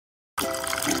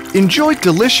Enjoy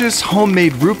delicious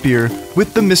homemade root beer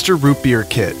with the Mr. Root Beer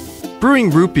Kit. Brewing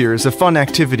root beer is a fun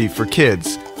activity for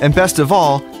kids, and best of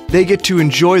all, they get to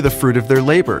enjoy the fruit of their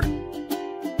labor.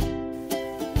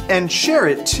 And share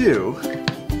it too.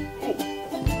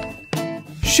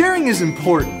 Sharing is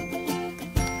important.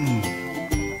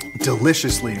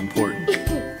 Deliciously important.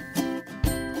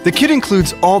 The kit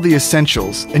includes all the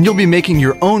essentials, and you'll be making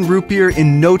your own root beer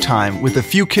in no time with a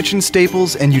few kitchen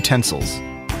staples and utensils.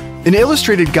 An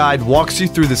illustrated guide walks you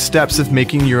through the steps of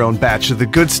making your own batch of the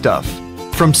good stuff,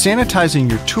 from sanitizing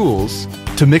your tools,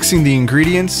 to mixing the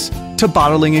ingredients, to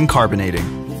bottling and carbonating.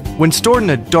 When stored in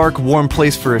a dark, warm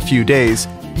place for a few days,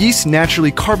 yeast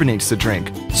naturally carbonates the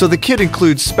drink, so the kit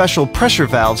includes special pressure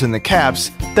valves in the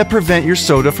caps that prevent your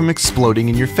soda from exploding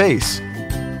in your face.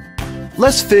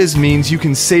 Less fizz means you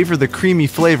can savor the creamy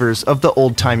flavors of the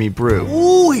old-timey brew.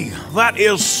 Ooh, that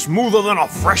is smoother than a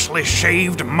freshly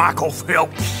shaved Michael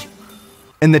Phelps.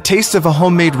 And the taste of a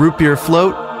homemade root beer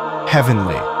float,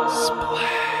 heavenly.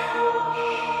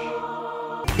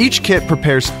 Each kit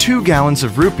prepares 2 gallons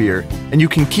of root beer, and you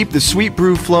can keep the sweet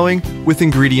brew flowing with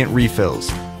ingredient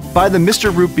refills. Buy the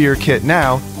Mr. Root Beer Kit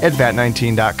now at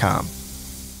vat19.com.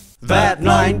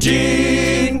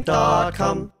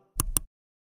 vat19.com